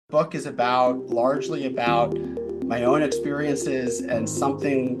book is largely about my own experiences and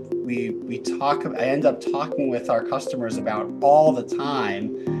something we talk. I end up talking with our customers about all the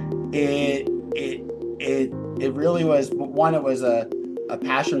time. It it it really was one. It was a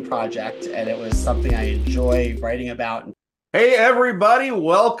passion project, and it was something I enjoy writing about. Hey everybody,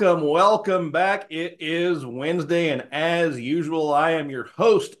 welcome back. It is Wednesday, and as usual, I am your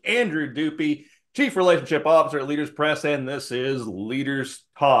host, Andrew Dupy, Chief Relationship Officer at Leaders Press, and this is Leaders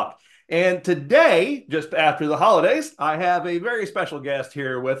Talk. And today, just after the holidays, I have a very special guest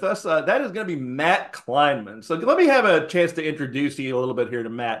here with us. That is going to be Matt Kleiman. So let me have a chance to introduce you a little bit here to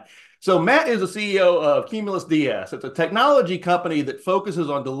Matt. So Matt is the CEO of Cumulus DS. It's a technology company that focuses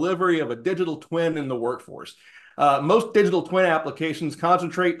on delivery of a digital twin in the workforce. Most digital twin applications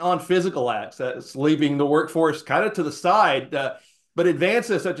concentrate on physical access, leaving the workforce kind of to the side. But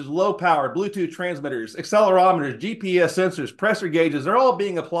advances such as low power, Bluetooth transmitters, accelerometers, GPS sensors, pressure gauges, they're all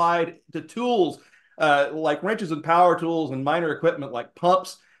being applied to tools like wrenches and power tools and minor equipment like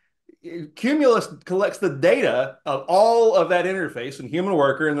pumps. Cumulus collects the data of all of that interface and human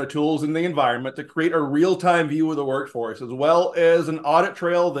worker and their tools in the environment to create a real-time view of the workforce, as well as an audit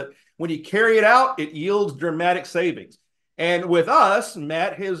trail that when you carry it out, it yields dramatic savings. And with us,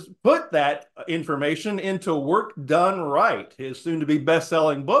 Matt has put that information into Work Done Right, his soon-to-be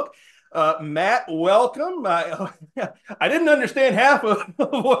best-selling book. Matt, welcome. I didn't understand half of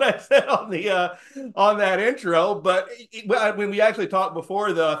what I said on that intro, but when we actually talked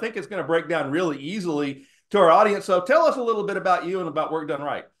before, though, I think it's going to break down really easily to our audience. So tell us a little bit about you and about Work Done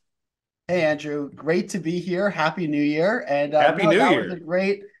Right. Hey Andrew, great to be here. Happy New Year! And Happy no, New Year.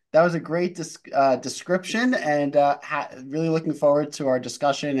 that was a great description, and really looking forward to our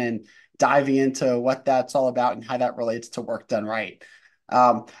discussion and diving into what that's all about and how that relates to work done right.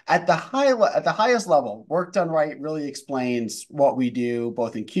 At the highest level, work done right really explains what we do,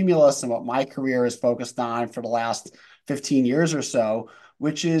 both in Cumulus and what my career is focused on for the last 15 years or so,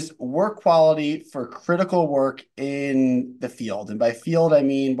 which is work quality for critical work in the field. And by field, I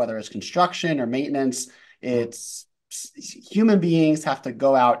mean whether it's construction or maintenance, it's human beings have to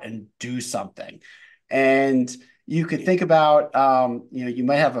go out and do something. And you could think about, you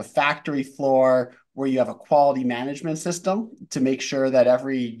might have a factory floor where you have a quality management system to make sure that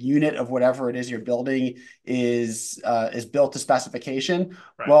every unit of whatever it is you're building is built to specification.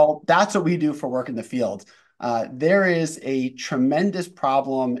 Right. Well, that's what we do for work in the field. There is a tremendous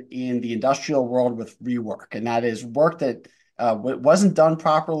problem in the industrial world with rework, and that is work that wasn't done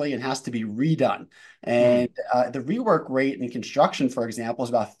properly and has to be redone. And Mm. the rework rate in construction, for example, is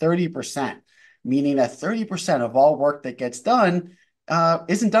about 30%, meaning that 30% of all work that gets done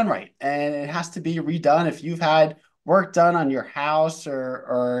isn't done right, and it has to be redone. If you've had work done on your house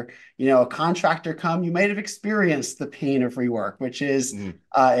or a contractor come, you might have experienced the pain of rework, which is Mm.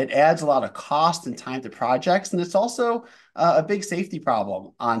 it adds a lot of cost and time to projects, and it's also a big safety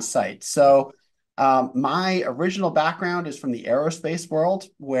problem on site. So my original background is from the aerospace world,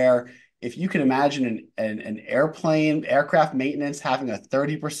 where if you can imagine an aircraft maintenance having a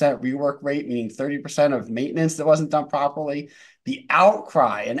 30% rework rate, meaning 30% of maintenance that wasn't done properly, the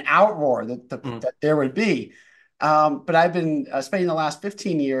outcry and outroar Mm. that there would be. But I've been spending the last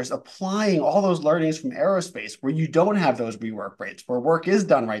 15 years applying all those learnings from aerospace where you don't have those rework rates, where work is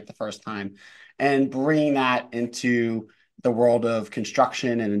done right the first time, and bringing that into the world of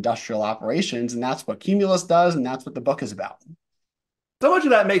construction and industrial operations. And that's what Cumulus does, and that's what the book is about. So much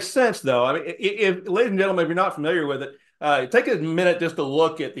of that makes sense, though. I mean, if, ladies and gentlemen, if you're not familiar with it, take a minute just to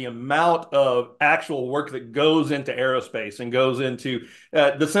look at the amount of actual work that goes into aerospace and goes into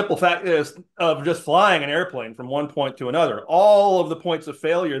the simple fact is of just flying an airplane from one point to another, all of the points of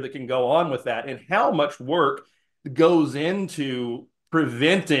failure that can go on with that, and how much work goes into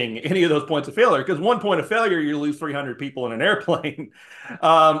preventing any of those points of failure. Because one point of failure, you lose 300 people in an airplane.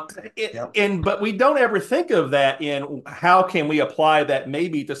 Um, Yep. but we don't ever think of that in how can we apply that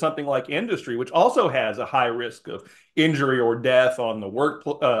maybe to something like industry, which also has a high risk of injury or death on the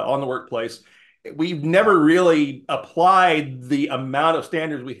workplace. We've never really applied the amount of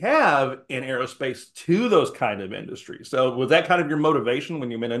standards we have in aerospace to those kind of industries. So was that kind of your motivation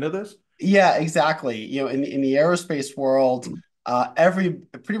when you went into this? Yeah, exactly. In the aerospace world,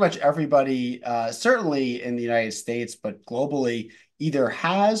 pretty much everybody, certainly in the United States, but globally, either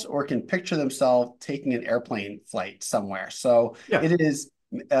has or can picture themselves taking an airplane flight somewhere. So Yeah. it is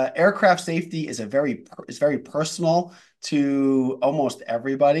aircraft safety is very personal to almost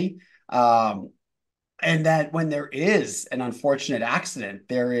everybody. And that when there is an unfortunate accident,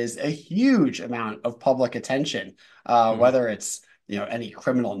 there is a huge amount of public attention, Mm. whether it's any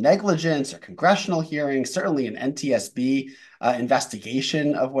criminal negligence or congressional hearings, certainly in NTSB.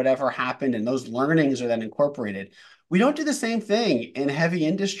 investigation of whatever happened, and those learnings are then incorporated. We don't do the same thing in heavy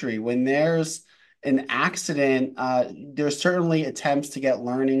industry. When there's an accident, there's certainly attempts to get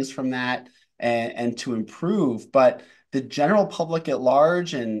learnings from that and to improve, but the general public at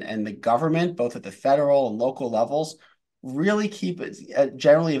large and the government, both at the federal and local levels, really keep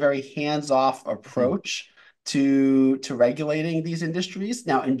generally a very hands-off Mhm. approach to regulating these industries.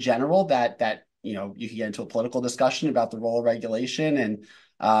 Now, in general, that you can get into a political discussion about the role of regulation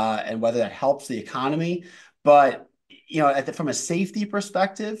and whether that helps the economy. But from a safety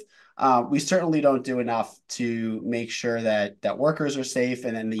perspective, we certainly don't do enough to make sure that workers are safe,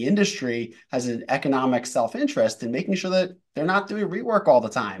 and then the industry has an economic self-interest in making sure that they're not doing rework all the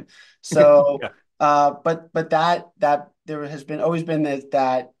time. So, Yeah. but that there has been always been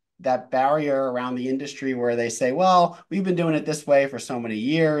that barrier around the industry where they say, well, we've been doing it this way for so many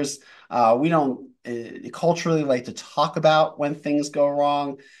years. We don't culturally like to talk about when things go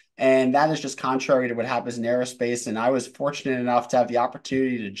wrong. And that is just contrary to what happens in aerospace. And I was fortunate enough to have the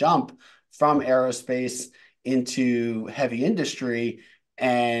opportunity to jump from aerospace into heavy industry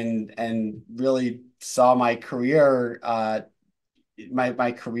and really saw my career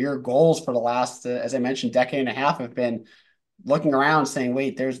my career goals for the last, as I mentioned, decade and a half have been looking around saying,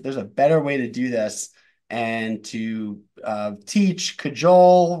 wait, there's a better way to do this and to teach,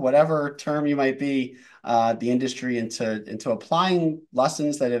 cajole, whatever term you might be, the industry into applying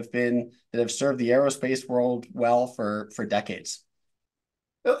lessons that have served the aerospace world well for decades.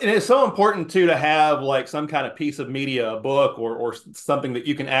 And it's so important too to have like some kind of piece of media, a book or something that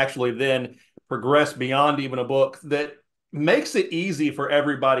you can actually then progress beyond even a book that makes it easy for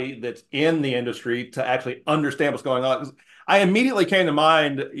everybody that's in the industry to actually understand what's going on. 'Cause I immediately came to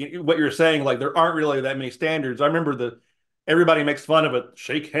mind what you're saying, like there aren't really that many standards. I remember the everybody makes fun of it,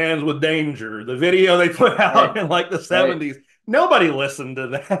 shake hands with danger, the video they put out Right, in like the right. 70s. Nobody listened to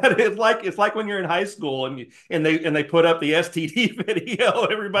that. It's like when you're in high school and they put up the STD video,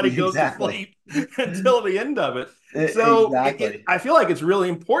 everybody goes to Exactly. sleep until the end of it. So Exactly. I feel like it's really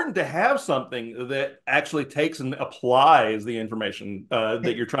important to have something that actually takes and applies the information that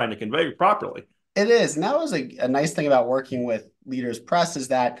It, you're trying to convey properly. it is. And that was a nice thing about working with Leaders Press is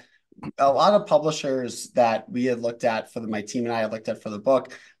that a lot of publishers that we had looked at my team and I had looked at for the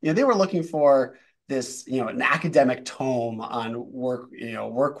book, they were looking for this, an academic tome on work,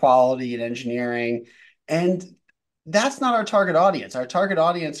 work quality and engineering. And that's not our target audience. Our target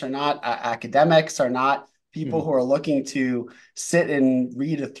audience are not academics, are not people who Mhm. are looking to sit and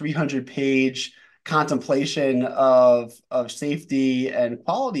read a 300-page contemplation of safety and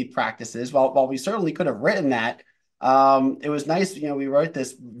quality practices. While we certainly could have written that, it was nice, we wrote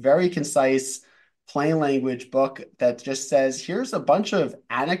this very concise, plain language book that just says, here's a bunch of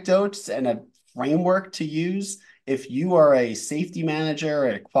anecdotes and a framework to use if you are a safety manager,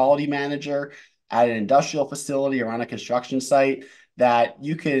 a quality manager at an industrial facility or on a construction site that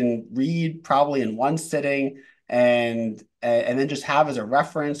you can read probably in one sitting and then just have as a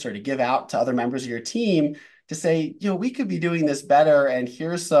reference or to give out to other members of your team to say, we could be doing this better, and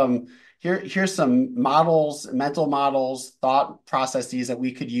here's some models, mental models, thought processes that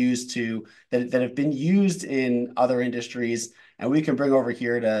we could use that have been used in other industries, and we can bring over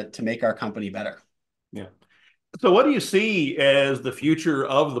here to make our company better. Yeah. So, what do you see as the future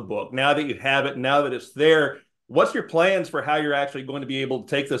of the book now that you have it, now that it's there? What's your plans for how you're actually going to be able to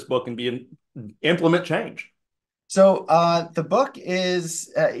take this book and implement change? So the book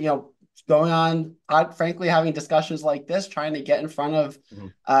is, going on, frankly, having discussions like this, trying to get in front of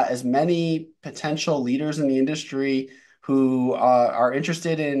Mhm. as many potential leaders in the industry who are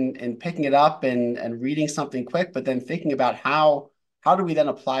interested in picking it up and reading something quick, but then thinking about how do we then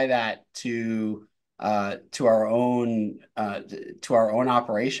apply that to our own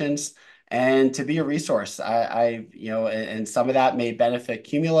operations and to be a resource. And some of that may benefit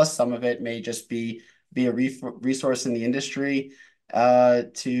Cumulus, some of it may just be a resource in the industry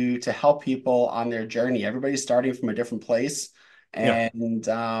to help people on their journey. Everybody's starting from a different place, Yeah.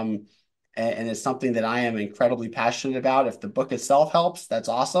 and it's something that I am incredibly passionate about. If the book itself helps, that's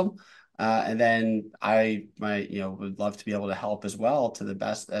awesome. And then would love to be able to help as well to the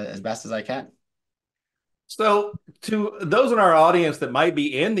best as best as I can. So, to those in our audience that might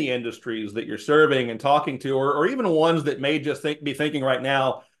be in the industries that you're serving and talking to, or even ones that may just be thinking right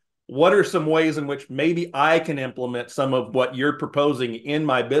now, what are some ways in which maybe I can implement some of what you're proposing in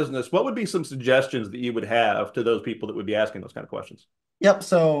my business? What would be some suggestions that you would have to those people that would be asking those kind of questions? Yep.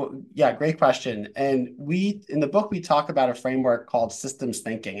 So yeah, great question. And in the book, we talk about a framework called systems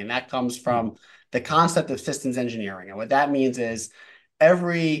thinking, and that comes Hmm. from the concept of systems engineering. And what that means is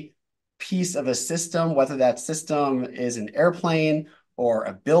every piece of a system, whether that system is an airplane or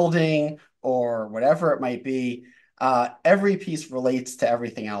a building or whatever it might be, every piece relates to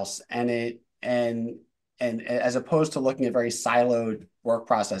everything else, and as opposed to looking at very siloed work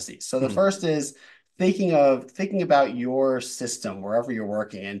processes. So the Mhm. first is thinking about your system wherever you're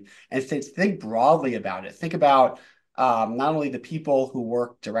working, and think broadly about it. Think about not only the people who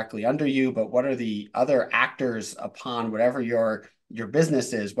work directly under you, but what are the other actors upon whatever your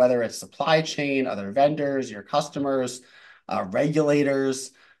business is, whether it's supply chain, other vendors, your customers,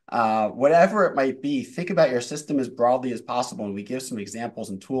 regulators, whatever it might be. Think about your system as broadly as possible, and we give some examples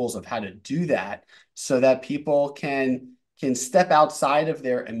and tools of how to do that so that people can step outside of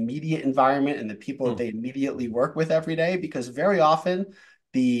their immediate environment and the people that Mhm. they immediately work with every day, because very often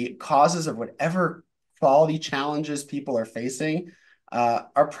the causes of whatever quality challenges people are facing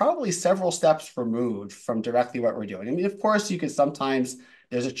are probably several steps removed from directly what we're doing. I mean, of course, you can sometimes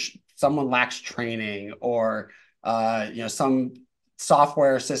someone lacks training, or some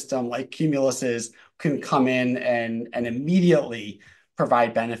software system like Cumulus's can come in and immediately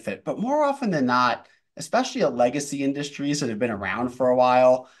provide benefit. But more often than not, especially at legacy industries that have been around for a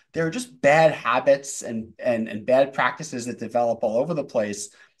while, there are just bad habits and bad practices that develop all over the place.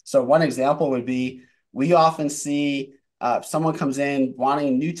 So one example would be we often see someone comes in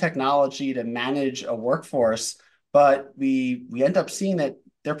wanting new technology to manage a workforce, but we end up seeing that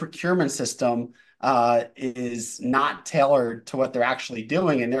their procurement system is not tailored to what they're actually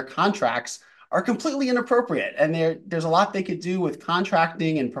doing, and their contracts are completely inappropriate. And there's a lot they could do with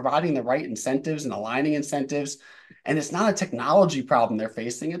contracting and providing the right incentives and aligning incentives. And it's not a technology problem they're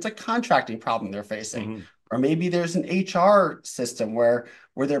facing, it's a contracting problem they're facing. Mhm. Or maybe there's an HR system where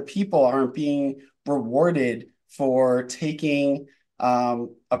their people aren't being rewarded for taking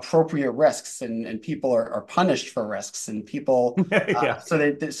appropriate risks, and people are punished for risks, and people Yeah.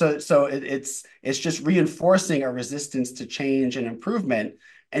 it's just reinforcing a resistance to change and improvement.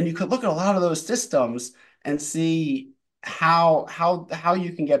 And you could look at a lot of those systems and see how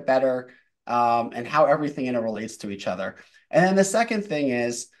you can get better, and how everything interrelates to each other. And then the second thing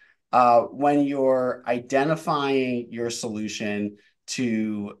is when you're identifying your solution,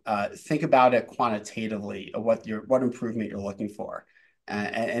 to think about it quantitatively of what improvement you're looking for.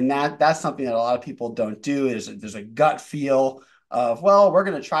 And that's something that a lot of people don't do. There's a gut feel of, well, we're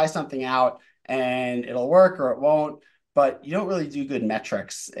going to try something out and it'll work or it won't, but you don't really do good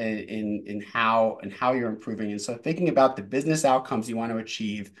metrics in how you're improving. And so thinking about the business outcomes you want to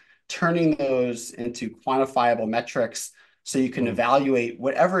achieve, turning those into quantifiable metrics so you can Mhm. evaluate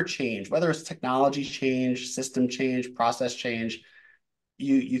whatever change, whether it's technology change, system change, process change.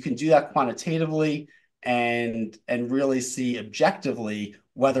 You can do that quantitatively and really see objectively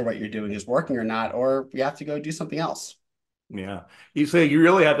whether what you're doing is working or not, or you have to go do something else. Yeah. You say you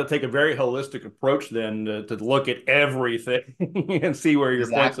really have to take a very holistic approach then to look at everything and see where your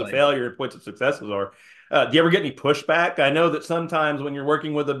points of Exactly. failure and points of successes are. Do you ever get any pushback? I know that sometimes when you're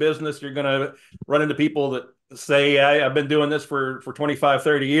working with a business, you're going to run into people that say, I've been doing this for 25,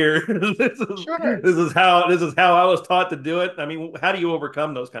 30 years. Sure. This is how I was taught to do it. I mean, how do you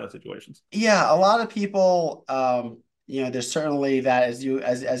overcome those kind of situations? Yeah, a lot of people, there's certainly that, as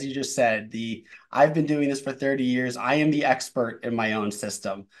you just said, the I've been doing this for 30 years. I am the expert in my own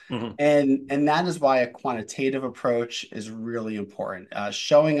system. Mhm. And that is why a quantitative approach is really important.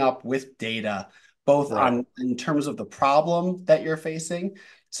 Showing up with data, both Right. on in terms of the problem that you're facing.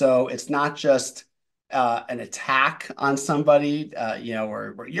 So it's not just an attack on somebody,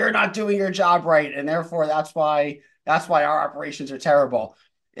 where you're not doing your job right, and therefore that's why our operations are terrible.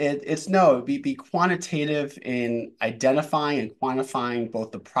 It's no, be quantitative in identifying and quantifying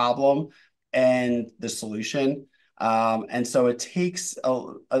both the problem and the solution. And so it takes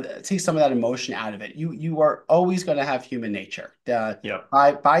some of that emotion out of it. You are always going to have human nature. Yeah.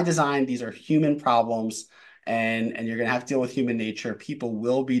 By design, these are human problems, and you're going to have to deal with human nature. People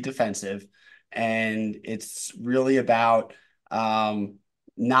will be defensive, and it's really about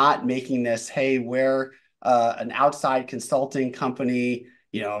not making this, hey, we're an outside consulting company.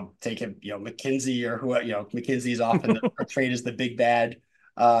 Take it, McKinsey or who, McKinsey is often portrayed as the big bad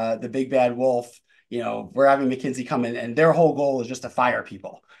wolf. We're having McKinsey come in, and their whole goal is just to fire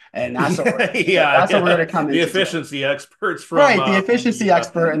people, and Yeah, that's what we're going yeah. to come in The to do. efficiency experts Right, the from efficiency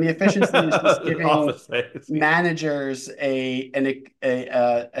expert, and the efficiency is just the giving office space. Yeah. managers an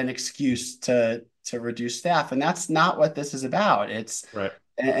excuse to reduce staff, and that's not what this is about. Right.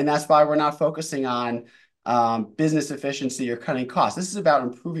 And that's why we're not focusing on business efficiency or cutting costs. This is about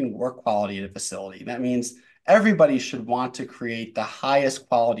improving work quality at a facility. That means everybody should want to create the highest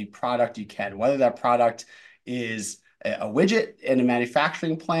quality product you can, whether that product is a widget in a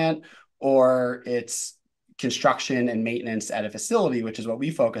manufacturing plant, or it's construction and maintenance at a facility, which is what we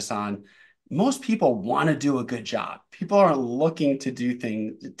focus on, most people want to do a good job. People aren't looking to do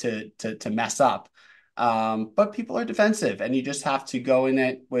things to mess up. But people are defensive, and you just have to go in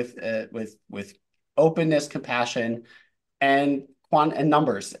it with openness, compassion, and and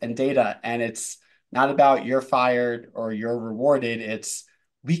numbers and data. And it's not about you're fired or you're rewarded. It's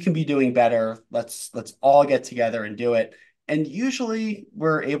we can be doing better. Let's all get together and do it. And usually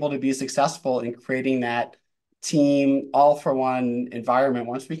we're able to be successful in creating that team all for one environment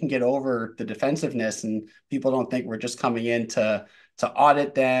once we can get over the defensiveness and people don't think we're just coming in to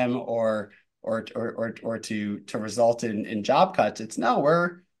audit them or to result in job cuts. It's no,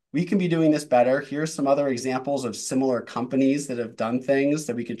 we can be doing this better. Here's some other examples of similar companies that have done things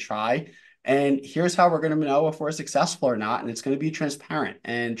that we could try. And here's how we're going to know if we're successful or not. And it's going to be transparent.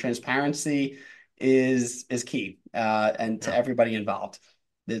 And transparency is key and to Yeah. everybody involved.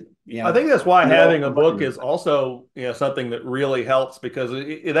 That I think that's why know having a what you're book doing. is also, something that really helps because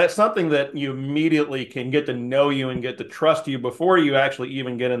that's something that you immediately can get to know you and get to trust you before you actually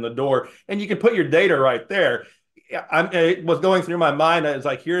even get in the door, and you can put your data right there. It was going through my mind as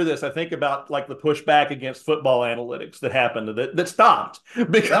I hear this. I think about like the pushback against football analytics that happened that stopped Yeah,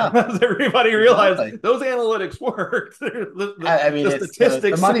 because everybody realized exactly. those analytics work. I mean, The it's the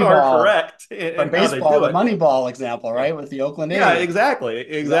statistics money are ball correct in from how they baseball, do the it. money ball example, Yeah. right? With the Oakland Yeah, A's. exactly,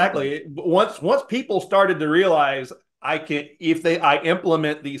 Exactly. exactly. Once people started to realize I can, if I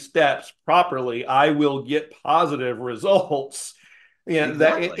implement these steps properly, I will get positive results. Yeah,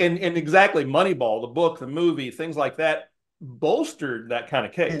 that Exactly. and exactly Moneyball, the book, the movie, things like that bolstered that kind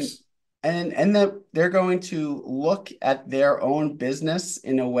of And case. and that they're going to look at their own business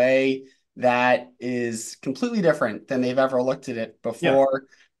in a way that is completely different than they've ever looked at it Yeah. before,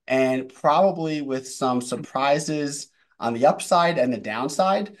 and probably with some surprises on the upside and the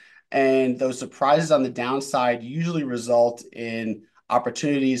downside. And those surprises on the downside usually result in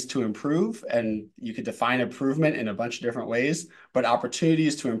opportunities to improve. And you could define improvement in a bunch of different ways, but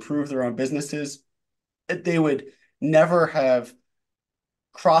opportunities to improve their own businesses that they would never have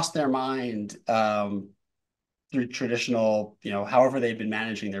crossed their mind through traditional, however they've been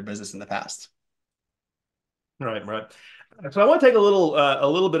managing their business in the past. Right, right. So I want to take a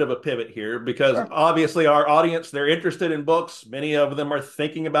little bit of a pivot here because Sure. obviously our audience, they're interested in books. Many of them are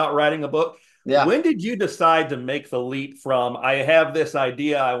thinking about writing a book. Yeah. When did you decide to make the leap from I have this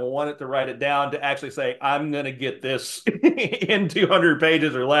idea, I wanted to write it down to actually say I'm going to get this in 200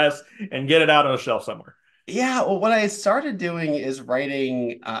 pages or less and get it out on a shelf somewhere? Yeah, well, what I started doing is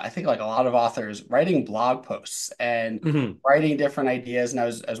writing, I think like a lot of authors, writing blog posts and Mm-hmm. writing different ideas. And I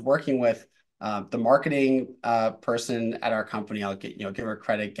was working with the marketing person at our company. I'll give her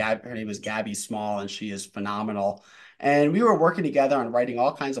credit. Her name is Gabby Small, and she is phenomenal. And we were working together on writing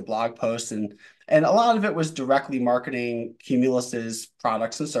all kinds of blog posts, and a lot of it was directly marketing Cumulus's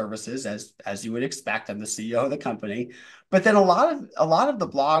products and services, as you would expect. I'm the CEO of the company. But then a lot of the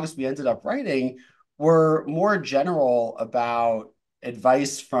blogs we ended up writing were more general about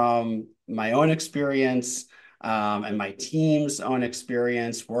advice from my own experience and my team's own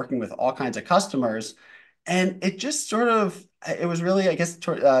experience working with all kinds of customers. And it just sort of, it was really, I guess,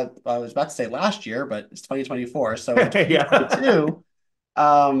 I was about to say last year, but it's 2024. So in Yeah. 2022,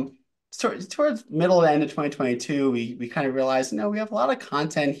 um, towards middle and end of 2022, we kind of realized, no, we have a lot of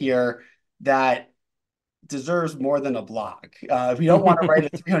content here that deserves more than a blog. We don't want to write a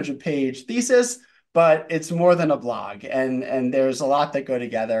 300-page thesis, but it's more than a blog, and there's a lot that go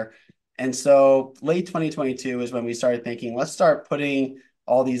together. And so late 2022 is when we started thinking, let's start putting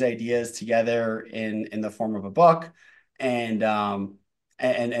all these ideas together in the form of a book, and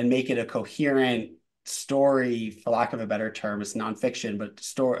and make it a coherent story, for lack of a better term. It's nonfiction, but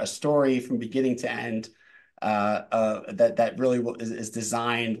a story from beginning to end that really is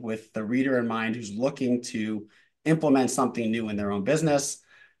designed with the reader in mind who's looking to implement something new in their own business.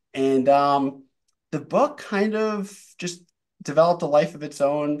 And the book kind of just developed a life of its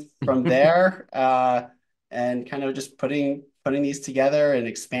own from there, and kind of just putting these together and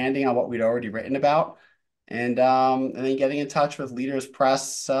expanding on what we'd already written about. And then getting in touch with Leaders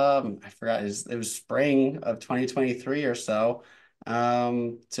Press, I forgot, it was spring of 2023 or so,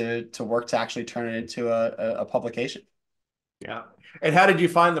 to work to actually turn it into a publication. Yeah. And how did you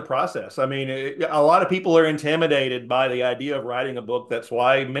find the process? I mean, a lot of people are intimidated by the idea of writing a book. That's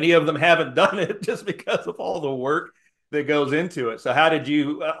why many of them haven't done it just because of all the work that goes into it. So, how did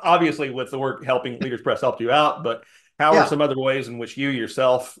you, obviously, with the work helping Leaders Press helped you out, but how are Yeah. some other ways in which you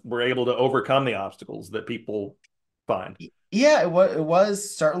yourself were able to overcome the obstacles that people find? Yeah, it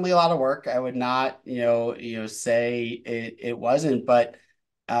was certainly a lot of work. I would not, say it wasn't, but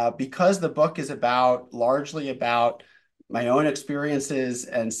because the book is about largely about my own experiences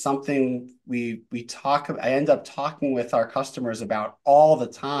and something we talk. I end up talking with our customers about all the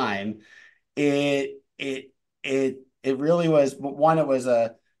time. It really was one. It was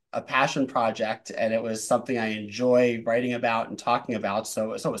a passion project, and it was something I enjoy writing about and talking about.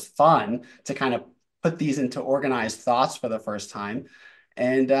 So it was fun to kind of put these into organized thoughts for the first time,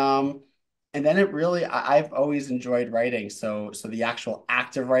 and and then it really I've always enjoyed writing. So the actual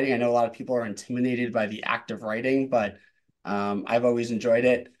act of writing, I know a lot of people are intimidated by the act of writing, but I've always enjoyed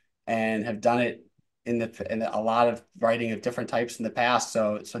it and have done it in a lot of writing of different types in the past.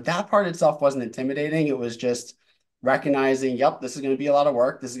 So that part itself wasn't intimidating. It was just recognizing, yep, this is going to be a lot of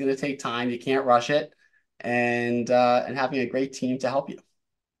work. This is going to take time. You can't rush it, and having a great team to help you.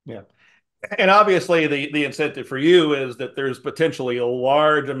 Yeah. And obviously, the incentive for you is that there's potentially a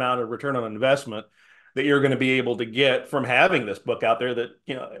large amount of return on investment that you're going to be able to get from having this book out there.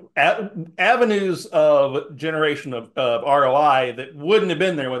 That avenues of generation of ROI that wouldn't have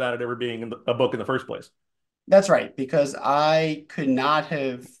been there without it ever being a book in the first place. That's right, because I could not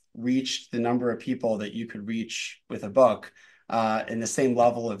have reached the number of people that you could reach with a book in the same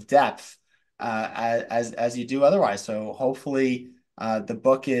level of depth as you do otherwise. So hopefully, the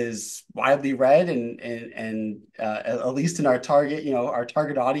book is widely read, and at least in our target, our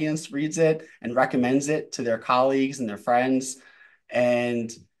target audience reads it and recommends it to their colleagues and their friends,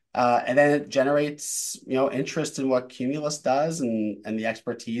 and and then it generates interest in what Cumulus does and the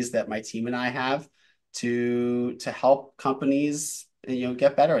expertise that my team and I have to help companies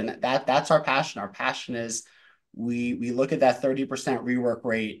get better. And that's our passion. Our passion is we look at that 30% rework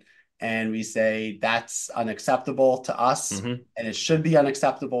rate and we say that's unacceptable to us, Mm-hmm. and it should be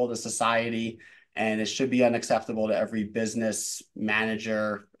unacceptable to society, and it should be unacceptable to every business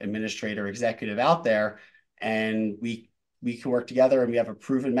manager, administrator, executive out there. And we can work together, and we have a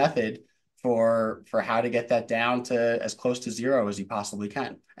proven method for how to get that down to as close to zero as you possibly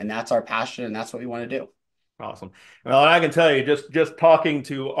can. And that's our passion, and that's what we want to do. Awesome. Well, I can tell you, just talking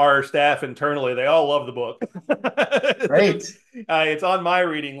to our staff internally, they all love the book. Great. It's on my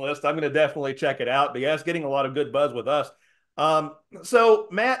reading list. I'm going to definitely check it out. But yeah, it's getting a lot of good buzz with us. So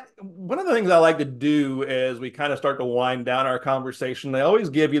Matt, one of the things I like to do as we kind of start to wind down our conversation, I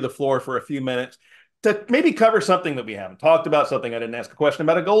always give you the floor for a few minutes to maybe cover something that we haven't talked about, something I didn't ask a question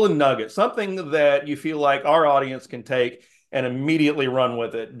about, a golden nugget, something that you feel like our audience can take and immediately run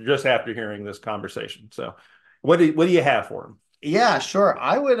with it just after hearing this conversation. So what do you have for them? Yeah, sure.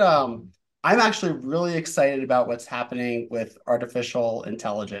 I'm actually really excited about what's happening with artificial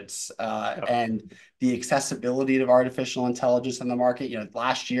intelligence Yep. and the accessibility of artificial intelligence in the market.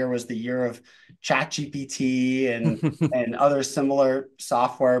 Last year was the year of ChatGPT and other similar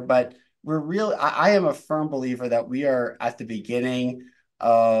software, but I am a firm believer that we are at the beginning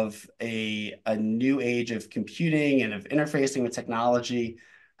of a new age of computing and of interfacing with technology.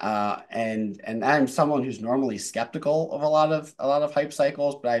 And I'm someone who's normally skeptical of a lot of hype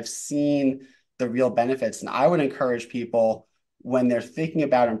cycles, but I've seen the real benefits. And I would encourage people when they're thinking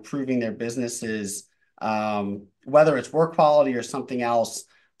about improving their businesses, whether it's work quality or something else,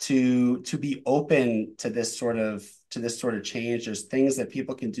 to be open to this sort of change. There's things that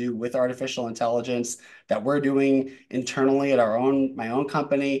people can do with artificial intelligence that we're doing internally at my own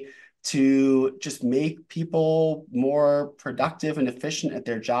company to just make people more productive and efficient at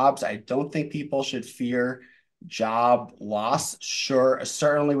their jobs. I don't think people should fear job loss. Sure,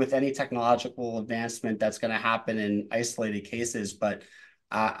 certainly with any technological advancement that's going to happen in isolated cases, but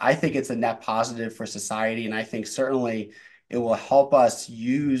I think it's a net positive for society, and I think certainly it will help us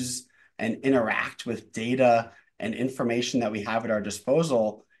use and interact with data and information that we have at our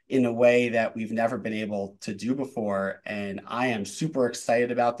disposal in a way that we've never been able to do before. And I am super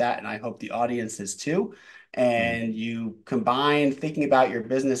excited about that. And I hope the audience is too. And you combine thinking about your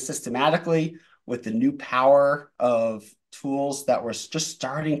business systematically with the new power of tools that we're just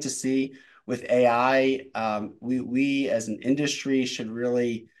starting to see with AI. We as an industry should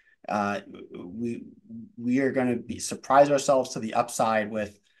really, uh, we, we are going to be surprise ourselves to the upside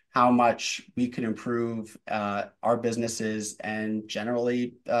with how much we can improve our businesses and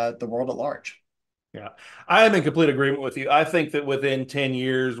generally the world at large. Yeah, I am in complete agreement with you. I think that within 10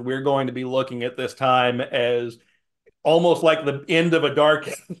 years, we're going to be looking at this time as almost like the end of a dark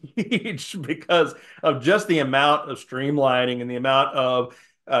age because of just the amount of streamlining and the amount of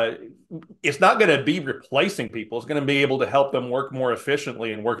uh, it's not going to be replacing people. It's going to be able to help them work more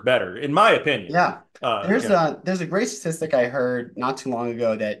efficiently and work better, in my opinion. Yeah. There's Yeah. a great statistic I heard not too long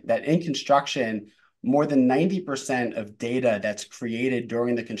ago that in construction, more than 90% of data that's created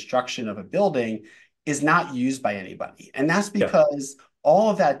during the construction of a building is not used by anybody. And that's Yeah. because all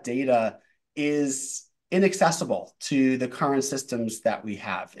of that data is inaccessible to the current systems that we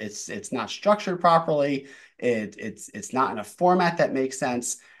have. It's not structured properly. It's not in a format that makes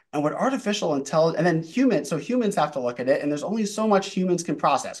sense. And what artificial intelligence, and then so humans have to look at it, and there's only so much humans can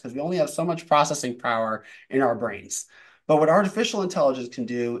process because we only have so much processing power in our brains. But what artificial intelligence can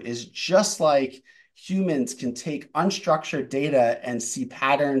do is just like humans can take unstructured data and see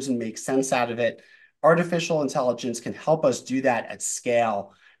patterns and make sense out of it, artificial intelligence can help us do that at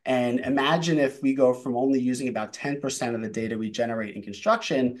scale. And imagine if we go from only using about 10% of the data we generate in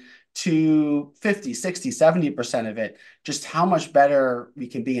construction to 50, 60, 70% of it, just how much better we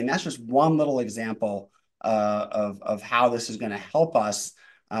can be. And that's just one little example of how this is going to help us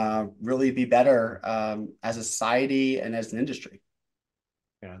really be better as a society and as an industry.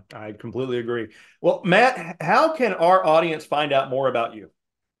 Yeah, I completely agree. Well, Matt, how can our audience find out more about you?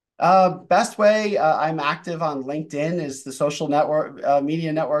 Best way, I'm active on LinkedIn is the social network,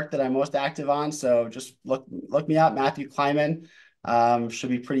 media network that I'm most active on. So just look me up, Matthew Kleiman. Should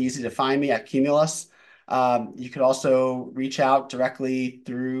be pretty easy to find me at Cumulus. You could also reach out directly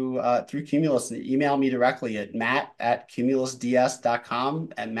through Cumulus and email me directly at matt@cumulusds.com,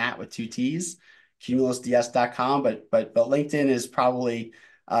 and Matt with two T's, cumulusds.com. But LinkedIn is probably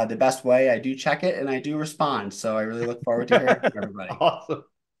the best way. I do check it and I do respond. So I really look forward to hearing from everybody. Awesome.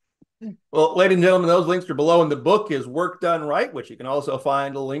 Well, ladies and gentlemen, those links are below, and the book is Work Done Right, which you can also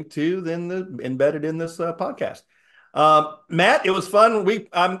find a link to embedded in this podcast. Matt, it was fun.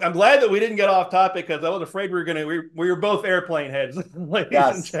 I'm glad that we didn't get off topic because I was afraid we were both airplane heads, ladies and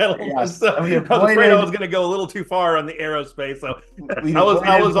Yes, gentlemen. yes. So And we I was afraid I was avoided going to go a little too far on the aerospace. So we I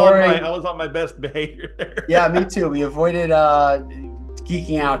avoided was on my boring. best behavior Yeah, there. me too. We avoided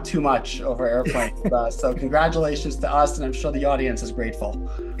geeking out too much over airplanes. So congratulations to us, and I'm sure the audience is grateful.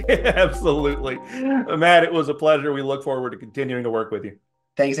 Absolutely, Matt. It was a pleasure. We look forward to continuing to work with you.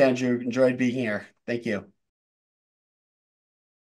 Thanks, Andrew. Enjoyed being here. Thank you.